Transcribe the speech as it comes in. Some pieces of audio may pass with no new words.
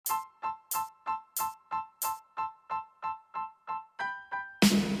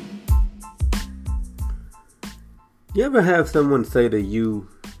You ever have someone say to you,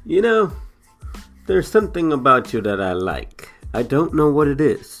 there's something about you that I like. I don't know what it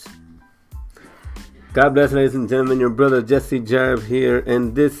is. God bless, ladies and gentlemen. Your brother Jesse Jarb here,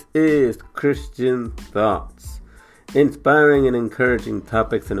 and this is Christian Thoughts. Inspiring and encouraging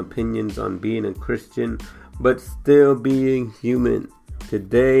topics and opinions on being a Christian, but still being human.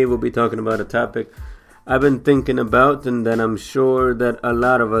 Today we'll be talking about a topic I've been thinking about, and that I'm sure that a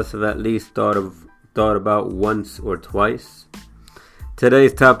lot of us have at least thought about once or twice.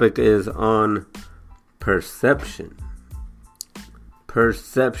 Today's topic is on perception.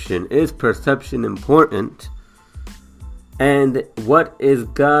 Perception. Is perception important? And what is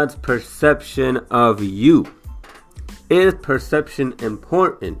God's perception of you? Is perception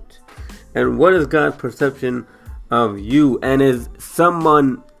important? And what is God's perception of you? And is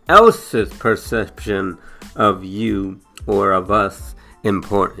someone else's perception of you or of us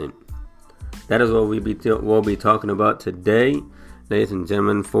important? That is what we'll be talking about today, ladies and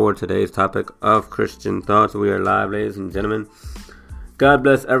gentlemen, for today's topic of Christian Thoughts. We are live, ladies and gentlemen. God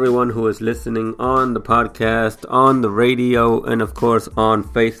bless everyone who is listening on the podcast, on the radio, and of course on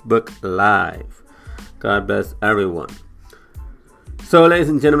Facebook Live. God bless everyone. So, ladies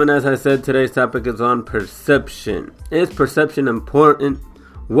and gentlemen, as I said, today's topic is on perception. Is perception important?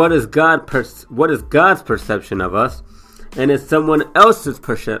 What is God's perception of us? And is someone else's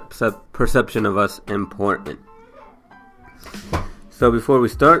perception of us important? So before we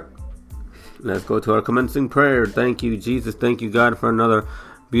start, let's go to our commencing prayer. Thank you, Jesus. Thank you, God, for another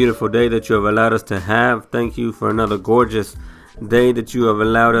beautiful day that you have allowed us to have. Thank you for another gorgeous day that you have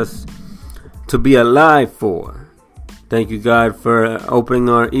allowed us to be alive for. Thank you, God, for opening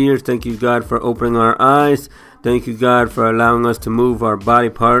our ears. Thank you, God, for opening our eyes. Thank you, God, for allowing us to move our body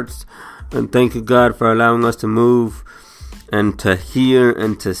parts. And thank you, God, for allowing us to move and to hear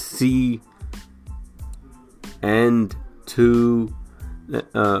and to see and to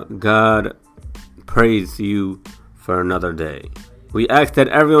God praise you for another day. We ask that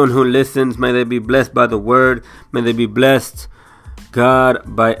everyone who listens, may they be blessed by the word. May they be blessed, God,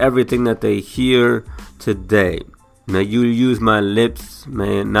 by everything that they hear today. May you use my lips,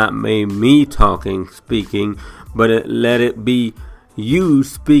 may me speaking, but let it be you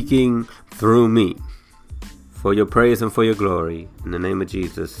speaking through me. For your praise and for your glory. In the name of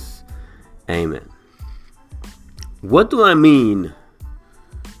Jesus. Amen. What do I mean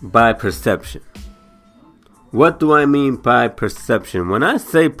by perception? What do I mean by perception? When I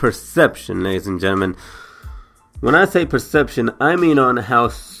say perception, ladies and gentlemen, when I say perception, I mean on how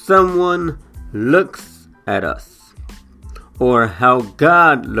someone looks at us, or how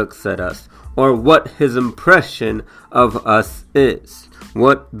God looks at us, or what his impression of us is,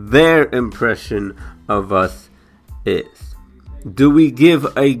 what their impression of us is. Do we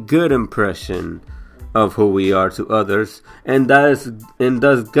give a good impression of who we are to others? And does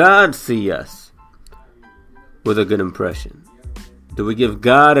God see us with a good impression? Do we give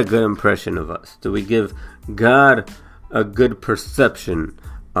God a good impression of us? Do we give God a good perception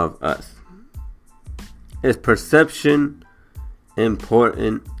of us? Is perception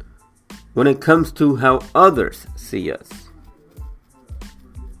important when it comes to how others see us?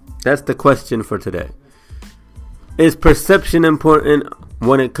 That's the question for today. Is perception important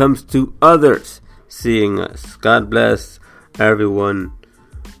when it comes to others seeing us? God bless everyone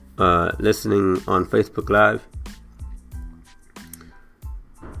listening on Facebook Live.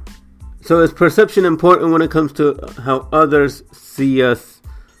 So is perception important when it comes to how others see us,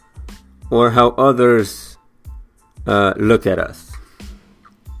 or how others look at us?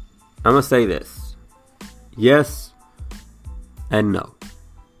 I'm going to say this. Yes and no.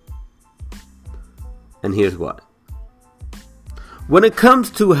 And here's why. When it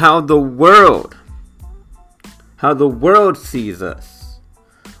comes to how the world sees us,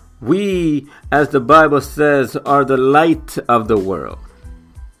 we, as the Bible says, are the light of the world.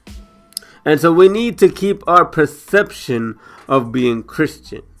 And so we need to keep our perception of being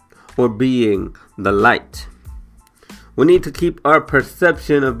Christian, or being the light. We need to keep our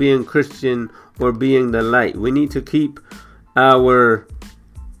perception of being Christian, or being the light. We need to keep our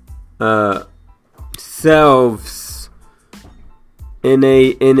selves in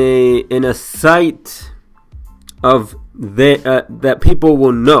a sight of that people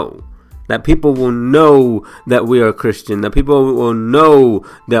will know. That people will know that we are Christian. That people will know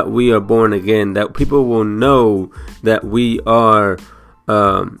that we are born again. That people will know that we are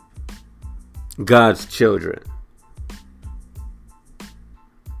God's children.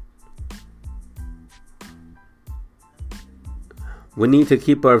 We need to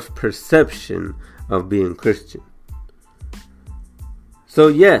keep our perception of being Christian. So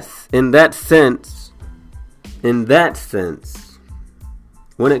yes, in that sense, in that sense,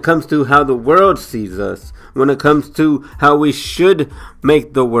 when it comes to how the world sees us, when it comes to how we should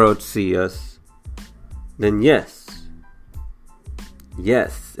make the world see us, then yes,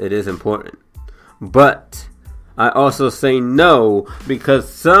 it is important. But I also say no,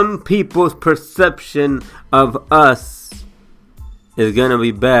 because some people's perception of us is going to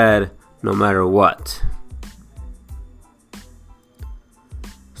be bad no matter what.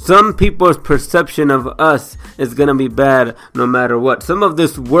 Some people's perception of us is going to be bad no matter what. Some of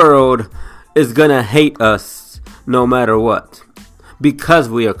this world is going to hate us no matter what, because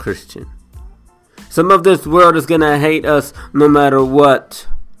we are Christian. Some of this world is going to hate us no matter what,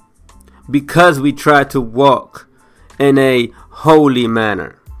 because we try to walk in a holy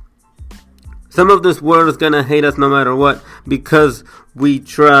manner. Some of this world is going to hate us no matter what, because we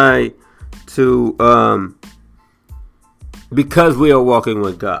try to, because we are walking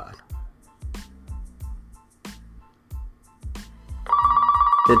with God.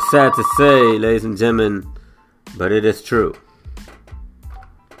 It's sad to say, ladies and gentlemen, but it is true.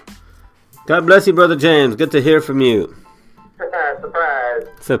 God bless you, Brother James. Good to hear from you. Surprise.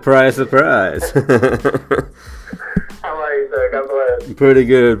 Surprise, surprise. How are you, sir? God bless. Pretty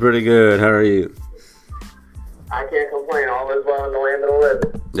good. How are you? I can't complain. All is well in the land of the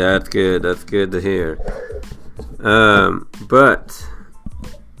living. That's good to hear. But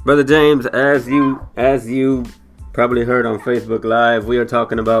Brother James, as you probably heard on Facebook Live, we are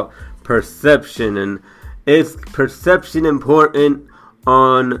talking about perception, and is perception important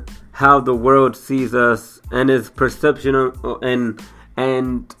on how the world sees us, and is perception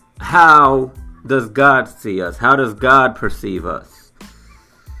and how does God see us? How does God perceive us?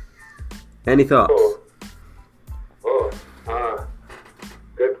 Any thoughts?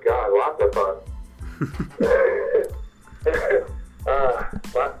 Good God, lots of thoughts.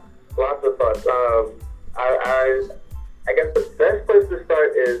 Lots of thoughts. I guess the best place to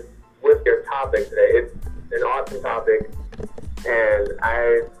start is with your topic today. It's an awesome topic, and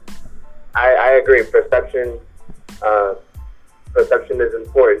I agree. Perception is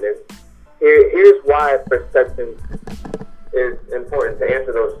important, and here's why perception is important to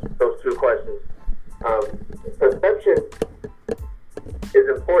answer those two questions. Perception is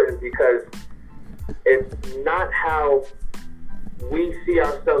important because it's not how we see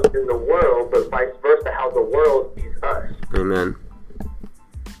ourselves in the world, but vice versa, how the world sees us. Amen.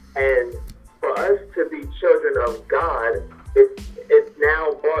 And for us to be children of God, it's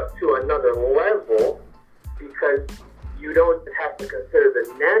now brought to another level, because you don't have to consider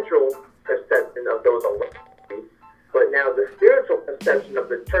the natural perception of those around you, but now the spiritual perception of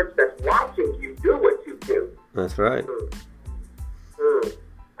the church that's watching you do what you do. That's right.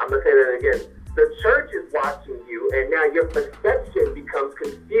 I'm going to say that again. The church is watching you, and now your perception becomes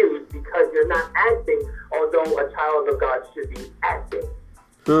confused because you're not acting, although a child of God should be acting.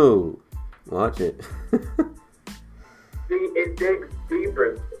 Ooh, watch it. See, it digs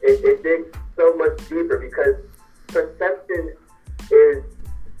deeper. It digs so much deeper, because perception is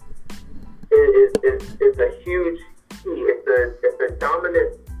a huge key. It's a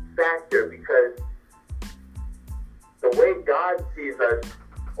dominant factor, because the way God sees us,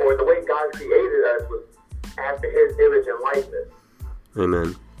 or the way God created us, was after His image and likeness.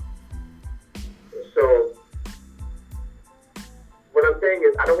 Amen. So, what I'm saying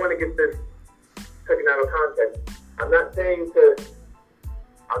is, I don't want to get this taken out of context. I'm not saying to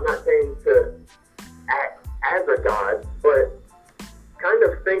act as a God, but kind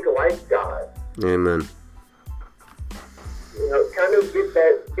of think like God. Amen. You know, kind of get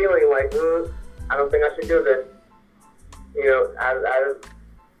that feeling like, I don't think I should do this. You know,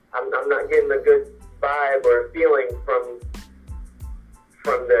 I'm not getting a good vibe or feeling from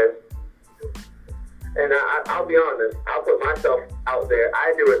this. And I'll be honest, I'll put myself out there.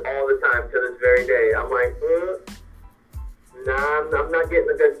 I do it all the time to this very day. I'm like, I'm not getting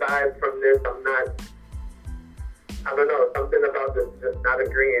a good vibe from this. I don't know, something about this just not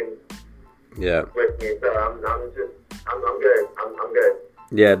agreeing with me. So I'm good. I'm good.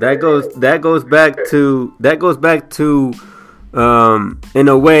 Yeah, that goes back to in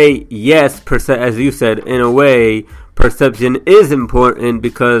a way, yes, as you said, in a way, perception is important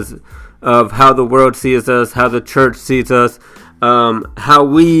because of how the world sees us, how the church sees us, how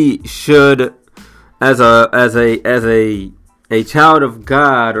we should, as a child of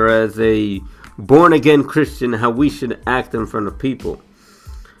God, or as a born again Christian, how we should act in front of people,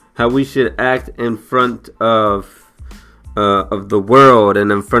 how we should act in front of the world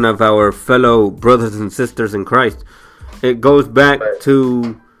and in front of our fellow brothers and sisters in Christ. It goes back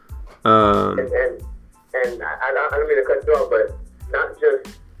to and I don't mean to cut you off, but not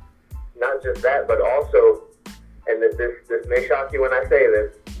just that, but also and this may shock you when I say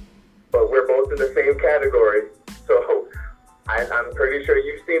this, but we're both in the same category. So I'm pretty sure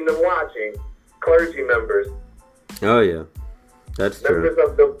you've seen them watching. Clergy members. Oh yeah, that's true. Members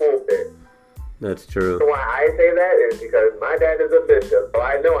of the pulpit. That's true. So why I say that is because my dad is a bishop, so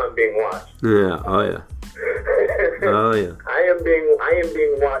I know I'm being watched. Yeah. Oh yeah. Oh yeah. I am being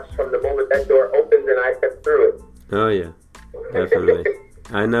watched from the moment that door opens and I step through it. Oh yeah. Definitely.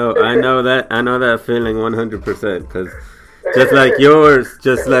 I know that feeling 100%, because just like yours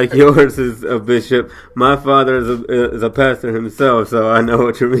is a bishop, my father is a pastor himself, so I know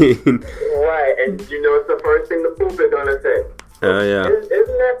what you mean. Right, and you know it's the first thing the pulpit gonna say. Oh yeah.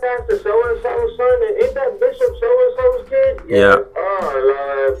 Isn't that Pastor so and so's son, and ain't that Bishop so and so's kid? Yeah. Oh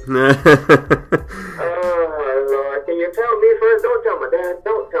Lord. Oh Lord. Can you tell me first? Don't tell my dad.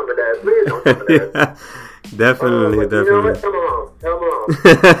 Don't tell my dad. Please don't tell my dad. Yeah. Definitely, definitely. You know what? Tell my mom. Tell my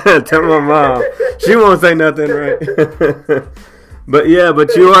mom. Tell my mom. She won't say nothing, right? But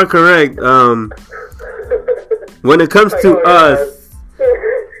you are correct. When it comes to us,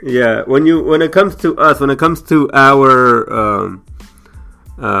 when it comes to our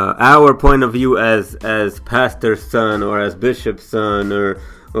point of view as pastor's son, or as bishop's son,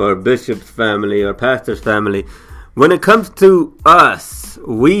 or bishop's family, or pastor's family, when it comes to us,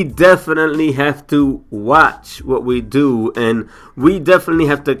 we definitely have to watch what we do, and we definitely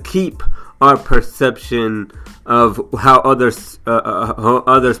have to keep our perception of how others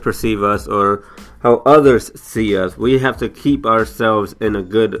perceive us, or how others see us. We have to keep ourselves in a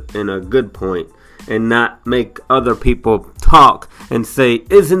good point, and not make other people talk and say,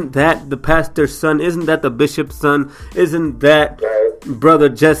 isn't that the pastor's son? Isn't that the bishop's son? Isn't that Brother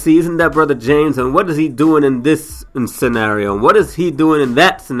Jesse? Isn't that Brother James? And what is he doing in this scenario? What is he doing in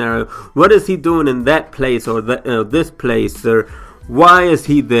that scenario? What is he doing in that place, or this place? Or why is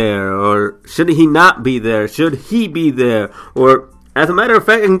he there? Or should he not be there? Should he be there? Or, as a matter of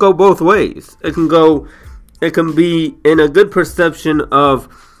fact, it can go both ways. It can be in a good perception of,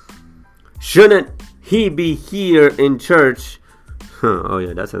 shouldn't he be here in church? Oh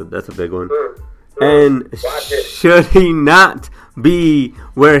yeah, that's a big one. And should he not be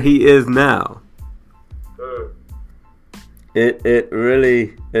where he is now? It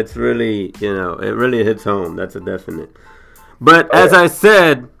really hits home. That's a definite. But as I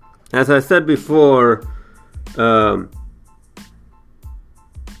said before,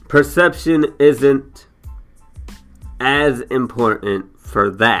 perception isn't as important for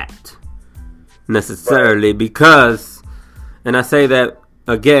that necessarily, because, and I say that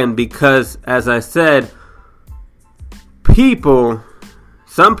again because, as I said,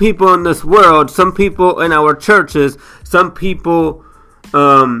 some people in this world, some people in our churches, some people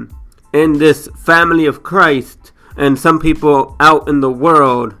in this family of Christ, and some people out in the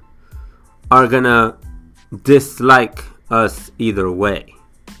world are gonna dislike us either way.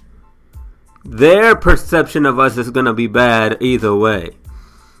 Their perception of us is gonna be bad either way.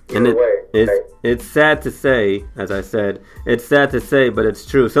 And it's sad to say, as I said, it's sad to say, but it's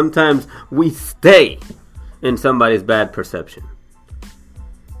true. Sometimes we stay in somebody's bad perception.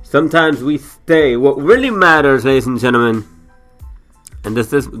 Sometimes we stay. What really matters, ladies and gentlemen, and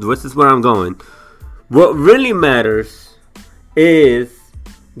this is where I'm going. What really matters is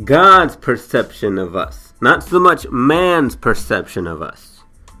God's perception of us, not so much man's perception of us.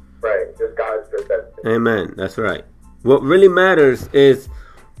 Right, just God's perception. Amen. That's right. What really matters is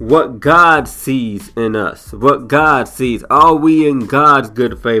what God sees in us. What God sees. Are we in God's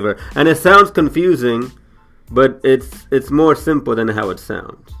good favor? And it sounds confusing, but it's more simple than how it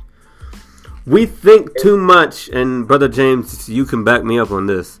sounds. We think too much, and Brother James, you can back me up on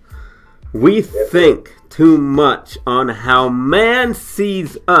this. We think too much on how man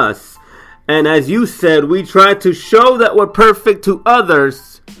sees us. And as you said, we try to show that we're perfect to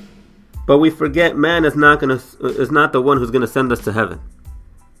others, but we forget man is not the one who's gonna send us to heaven.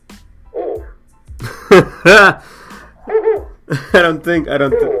 I don't think.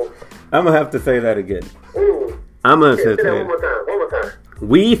 I'm gonna have to say that again. I'm gonna say that one more time.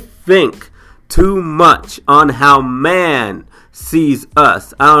 We think too much on how man sees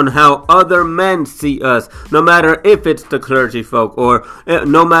us, on how other men see us, no matter if it's the clergy folk, or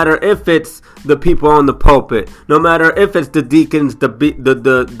no matter if it's the people on the pulpit, no matter if it's the deacons, the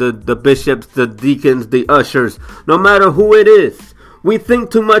bishops, the deacons, the ushers, no matter who it is. We think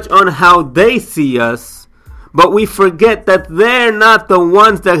too much on how they see us, but we forget that they're not the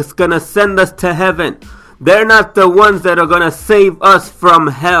ones that's going to send us to heaven. They're not the ones that are going to save us from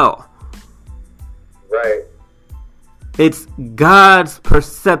hell. Right. It's God's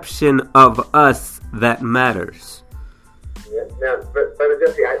perception of us that matters. Yeah. Now, Brother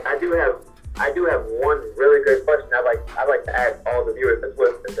Jesse, I I do have one really good question. I'd like to ask all the viewers that's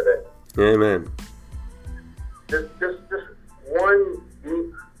listening to this. Amen. Just one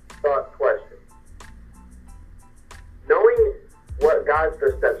deep thought question. Knowing what God's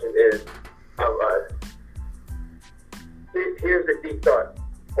perception is of us, here's the deep thought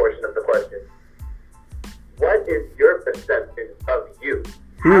portion of the question. What is your perception of you?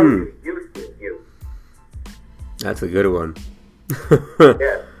 How do you see you? That's a good one.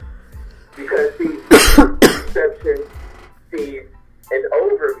 Yeah. Because perception sees an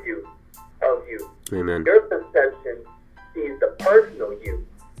overview of you. Amen. Your perception sees the personal you.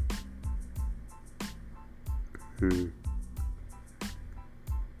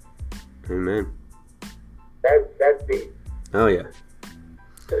 Amen. That's deep. Oh yeah.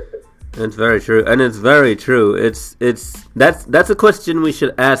 That's very true, and it's very true. That's a question we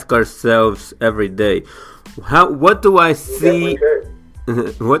should ask ourselves every day. What do I see?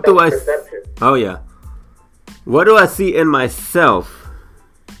 What do I? Oh yeah. What do I see in myself,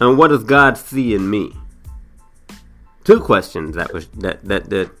 and what does God see in me? Two questions that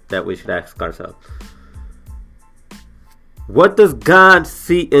we should ask ourselves. What does God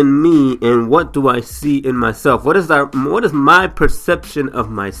see in me, and what do I see in myself? What is my perception of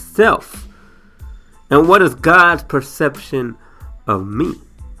myself, and what is God's perception of me?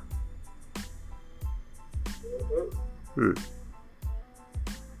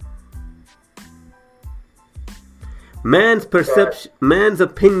 Man's perception, man's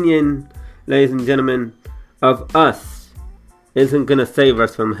opinion, ladies and gentlemen, of us isn't going to save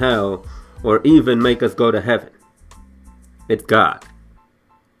us from hell or even make us go to heaven. It's God.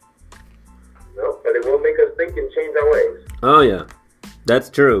 No, but it will make us think and change our ways. Oh yeah,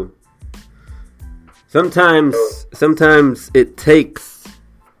 that's true. Sometimes it takes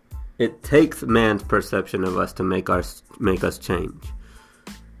man's perception of us to make us change.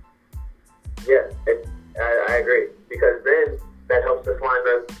 Yeah, I agree, because then that helps us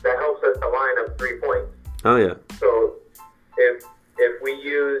to line up 3 points. Oh yeah. So if we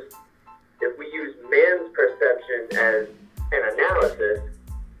use man's perception as an analysis,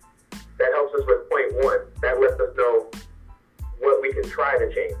 that helps us with point 1. That lets us know what we can try to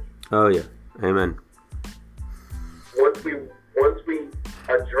change. Oh yeah. Amen. Once we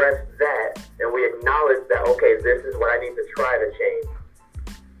address that and we acknowledge that, okay, this is what I need to try to change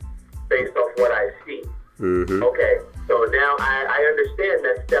based off what I see. Mm-hmm. Okay, so now I understand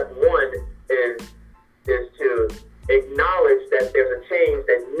that step 1 is to acknowledge that there's a change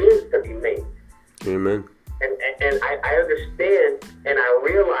that needs to be made. Amen. And I understand and I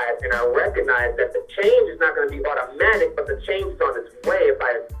realize and I recognize that the change is not going to be automatic, but the change is on its way if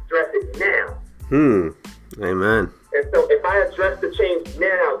I address it now. Amen. And so if I address the change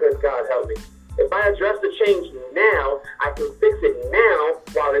now, good God help me. If I address the change now, I can fix it now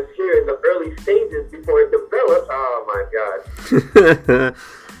while it's here in the early stages before it develops. Oh my God.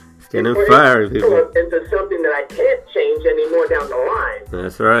 It's getting fiery, people. Into something that I can't change anymore down the line.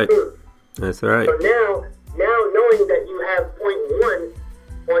 That's right. That's right. So now knowing that you have point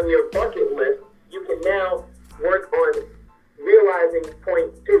 1 on your bucket list, you can now work on realizing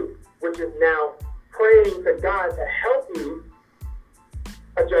point 2, which is now praying to God to help you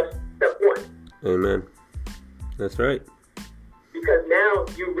adjust step 1. Amen. That's right. Because now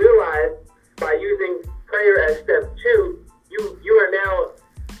you realize by using prayer as step 2, you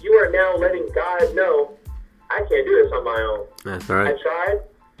are now letting God know, I can't do this on my own. That's right. I tried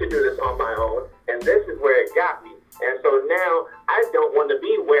to do this on my own, and this is where it got me. And so now I don't want to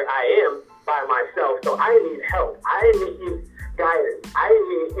be where I am by myself. So I need help. I need guidance. I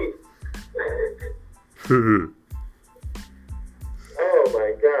need. Oh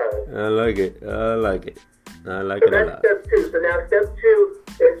my God. I like it. I like it a So lot. that's step 2. So now step 2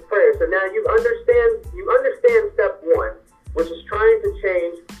 is prayer. So now you understand step 1, which is trying to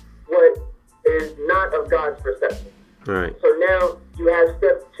change what is not of God's perception. All right. So now you have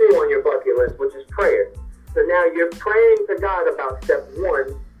step 2 on your bucket list, which is prayer. So now you're praying to God about step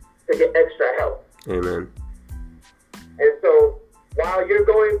 1 to get extra help. Amen. And so while you're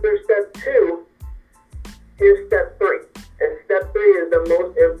going through step 2, here's step 3. And step 3 is the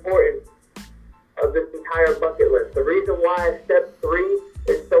most important of this entire bucket list. The reason why step 3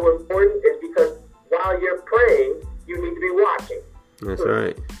 is so important is because while you're praying, you need to be watching. That's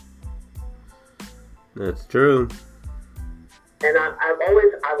right. That's true. And I've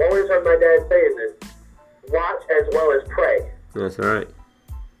always heard my dad saying this: watch as well as pray. That's right.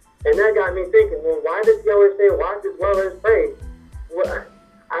 And that got me thinking, well, why does he always say watch as well as pray? Well,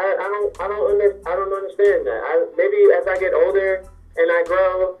 I don't understand that. Maybe as I get older and I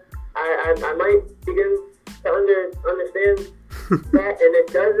grow, I might begin to understand that. And it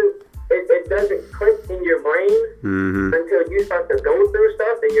it doesn't click in your brain until you start to go through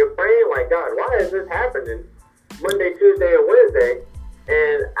stuff in your brain. Like, God, why is this happening Monday, Tuesday, and Wednesday?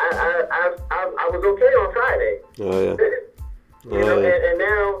 And I was okay on Friday. Oh yeah. You know, and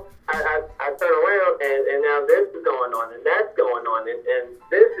now I turn around and now this is going on and that's going on and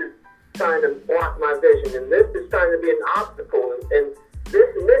this is trying to block my vision and this is trying to be an obstacle and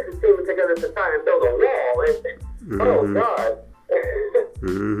this is teaming together to try and build a wall and oh God.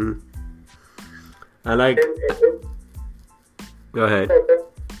 I like. Go ahead.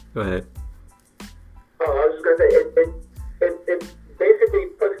 Go ahead. Oh, I was just gonna say it basically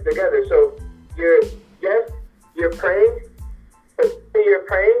puts together. So you're praying, but when you're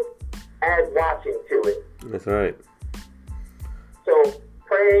praying, add watching to it. That's right. So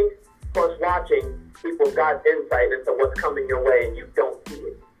praying plus watching equals God's insight into what's coming your way, and you don't see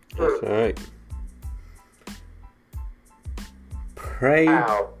it. That's right. Pray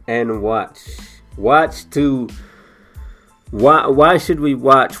and watch. Watch to. Why should we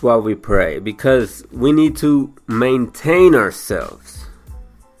watch while we pray? Because we need to maintain ourselves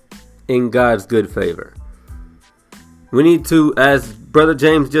in God's good favor. We need to, as Brother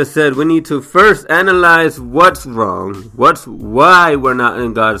James just said, we need to first analyze what's wrong, why we're not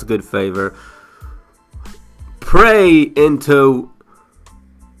in God's good favor. Pray into,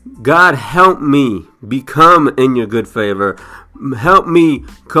 God, help me become in your good favor. Help me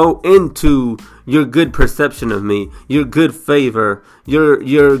go into your good perception of me, your good favor,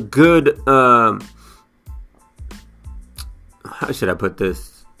 your good, how should I put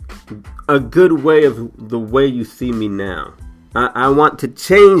this? A good way of the way you see me now. I want to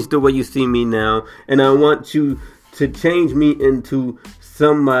change the way you see me now, and I want you to change me into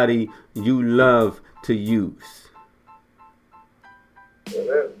somebody you love to use.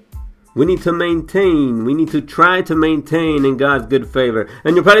 Amen. We need to maintain. We need to try to maintain in God's good favor.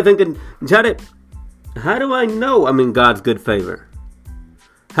 And you're probably thinking, Jared, how do I know I'm in God's good favor?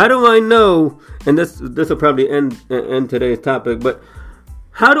 How do I know? And this will probably end today's topic. But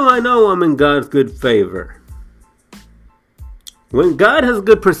how do I know I'm in God's good favor? When God has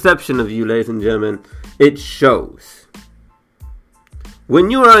good perception of you, ladies and gentlemen, it shows. When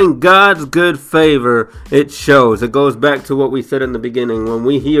you are in God's good favor, it shows. It goes back to what we said in the beginning. When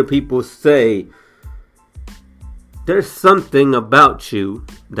we hear people say, there's something about you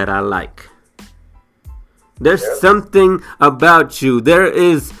that I like. There's something about you. There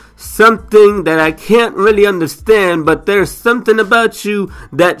is something that I can't really understand, but there's something about you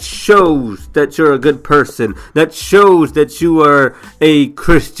that shows that you're a good person. That shows that you are a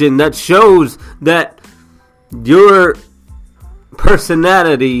Christian. That shows that you're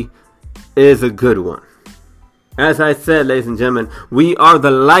personality is a good one. As I said, ladies and gentlemen, we are the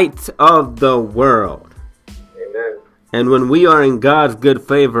light of the world. Amen. And when we are in God's good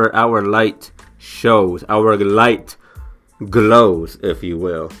favor, our light shows. Our light glows, if you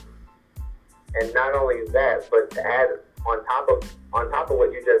will. And not only that, but to add on top of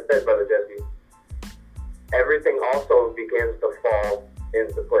what you just said, Brother Jesse, everything also begins to fall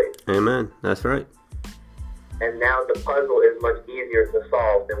into place. Amen. That's right. And now the puzzle is much easier to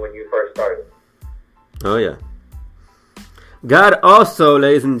solve than when you first started. Oh, yeah. God also,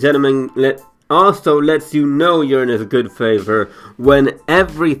 ladies and gentlemen, lets you know you're in His good favor when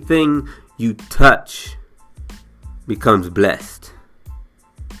everything you touch becomes blessed.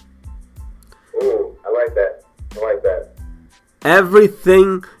 Ooh, I like that. I like that.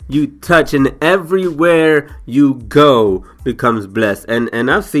 Everything you touch and everywhere you go becomes blessed. And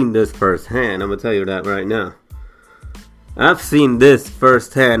I've seen this firsthand. I'm going to tell you that right now. I've seen this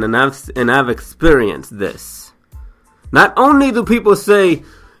firsthand, and I've experienced this. Not only do people say,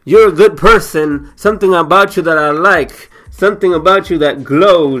 you're a good person, something about you that I like, something about you that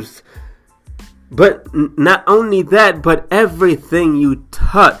glows, but not only that, but everything you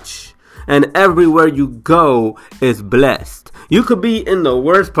touch and everywhere you go is blessed. You could be in the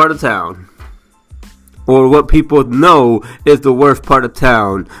worst part of town, or what people know is the worst part of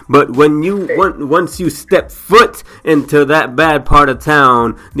town. But when once you step foot into that bad part of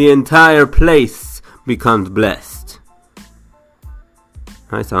town, the entire place becomes blessed.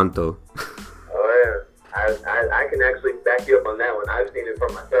 Hi, Santo. Oh, yeah. I can actually back you up on that one. I've seen it for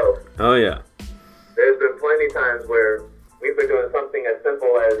myself. Oh, yeah. There's been plenty of times where we've been doing something as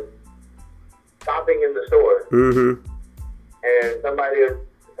simple as shopping in the store. Mm-hmm. And somebody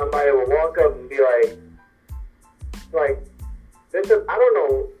will walk up and be like, Bishop, I don't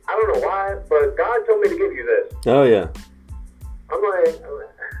know why, but God told me to give you this. Oh, yeah. I'm like,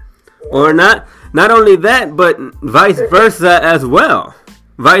 or not only that, but vice versa as well.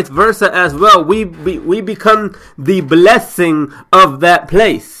 We become the blessing of that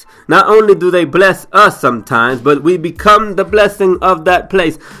place. Not only do they bless us sometimes, but we become the blessing of that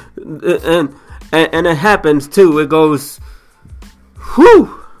place. And it happens too. It goes,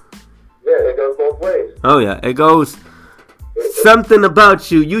 whew. Yeah, it goes both ways. Oh yeah, it goes. Something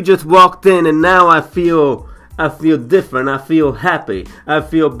about you. You just walked in, and now I feel different. I feel happy. I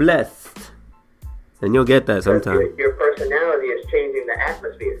feel blessed. And you'll get that sometime. Your personality is changing the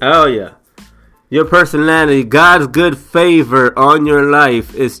atmosphere. Oh yeah, your personality, God's good favor on your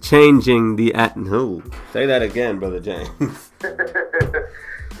life is changing the atmosphere. Say that again, Brother James.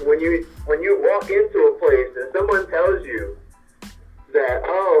 When you walk into a place and someone tells you that,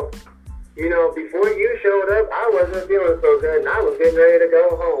 before you showed up, I wasn't feeling so good and I was getting ready to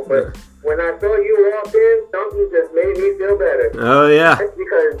go home. But when I saw you walk in, something just made me feel better. Oh, yeah.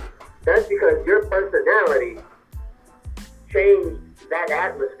 That's because your personality changed that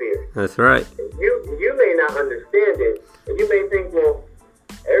atmosphere. That's right. You may not understand it. And you may think, well,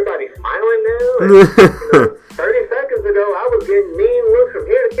 everybody's smiling now. And, 30 seconds ago, I was getting mean looks from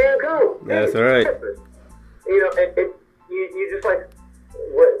here to Cancun. That's right. You just like,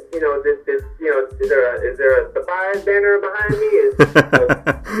 what, is there a surprise banner behind me?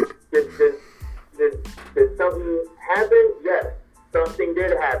 Did something happen? Yes, something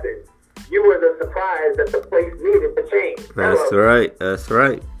did happen. You were the surprise that the place needed to change. That's right. That's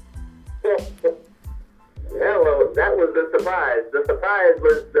right. Hello, that was the surprise. The surprise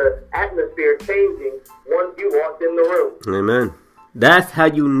was the atmosphere changing once you walked in the room. Amen. That's how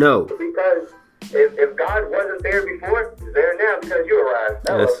you know. Because if God wasn't there before, He's there now because you arrived.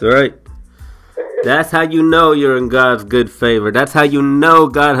 Hello. That's right. That's how you know you're in God's good favor. That's how you know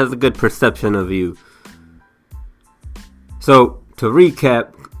God has a good perception of you. So, to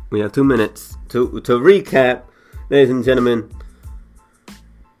recap, we have 2 minutes. To recap, ladies and gentlemen,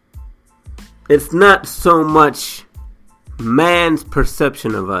 it's not so much man's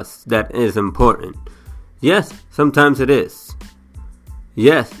perception of us that is important. Yes, sometimes it is.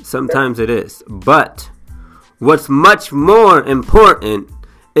 Yes, sometimes it is. But what's much more important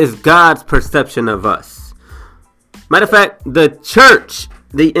is God's perception of us. Matter of fact, the church,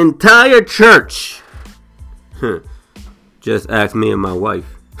 the entire church, just ask me and my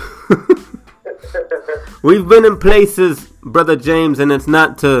wife. We've been in places, Brother James, and it's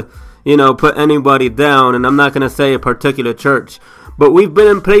not to, put anybody down, and I'm not going to say a particular church, but we've been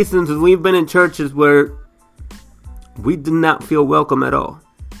in places, we've been in churches where we did not feel welcome at all.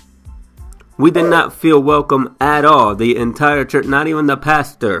 We did not feel welcome at all. The entire church, not even the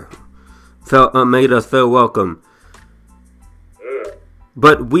pastor, made us feel welcome.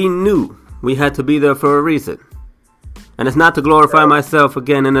 But we knew we had to be there for a reason. And it's not to glorify myself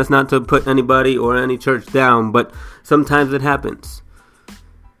again, and it's not to put anybody or any church down, but sometimes it happens.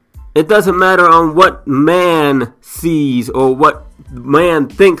 It doesn't matter on what man sees or what man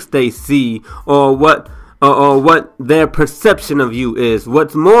thinks they see or what their perception of you is.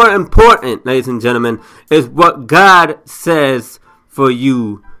 What's more important, ladies and gentlemen, is what God says for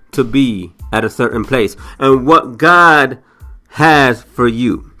you to be at a certain place and what God has for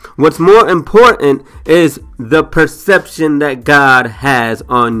you. What's more important is the perception that God has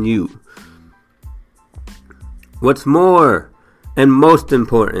on you. What's more and most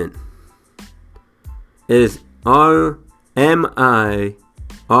important is are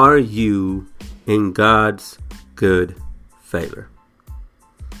you in God's good favor?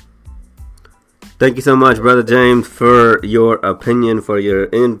 Thank you so much, Brother James, for your opinion, for your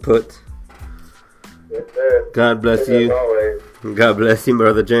input. Yes, sir. God bless you. Always. God bless you,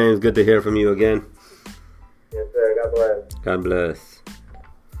 Brother James. Good to hear from you again. Yes, sir. God bless. God bless.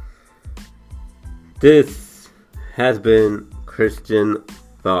 This has been Christian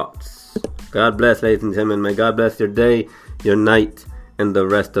Thoughts. God bless, ladies and gentlemen. May God bless your day, your night, and the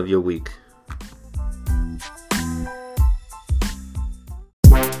rest of your week.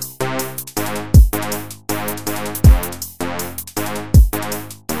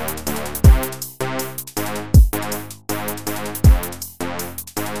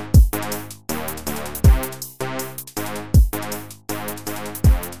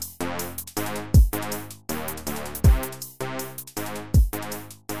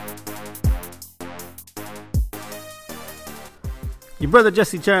 Your brother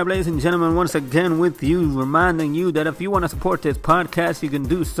Jesse Cherub, ladies and gentlemen, once again with you, reminding you that if you want to support this podcast, you can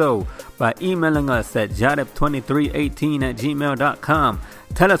do so by emailing us at jareb2318@gmail.com.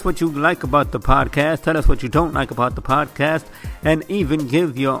 Tell us what you like about the podcast, tell us what you don't like about the podcast, and even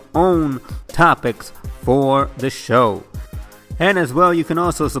give your own topics for the show. And as well, you can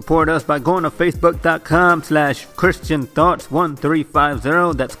also support us by going to facebook.com/Christian Thoughts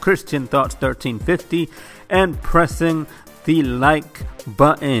 1350, that's Christian Thoughts 1350, and pressing the like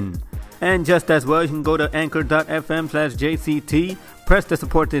button. And just as well, you can go to anchor.fm/JCT, press the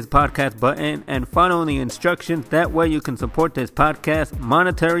support this podcast button, and follow the instructions. That way you can support this podcast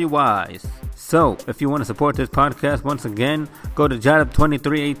monetary-wise. So, if you want to support this podcast, once again, go to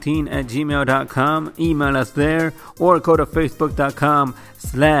jadab2318@gmail.com, email us there, or go to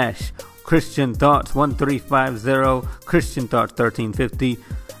facebook.com/Christian Thoughts 1350, Christian Thoughts 1350,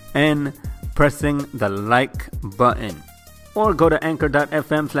 and pressing the like button. Or go to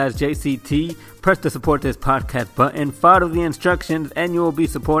anchor.fm/JCT, press the support this podcast button, follow the instructions, and you will be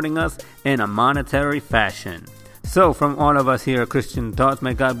supporting us in a monetary fashion. So, from all of us here at Christian Thoughts,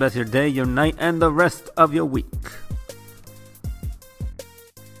 may God bless your day, your night, and the rest of your week.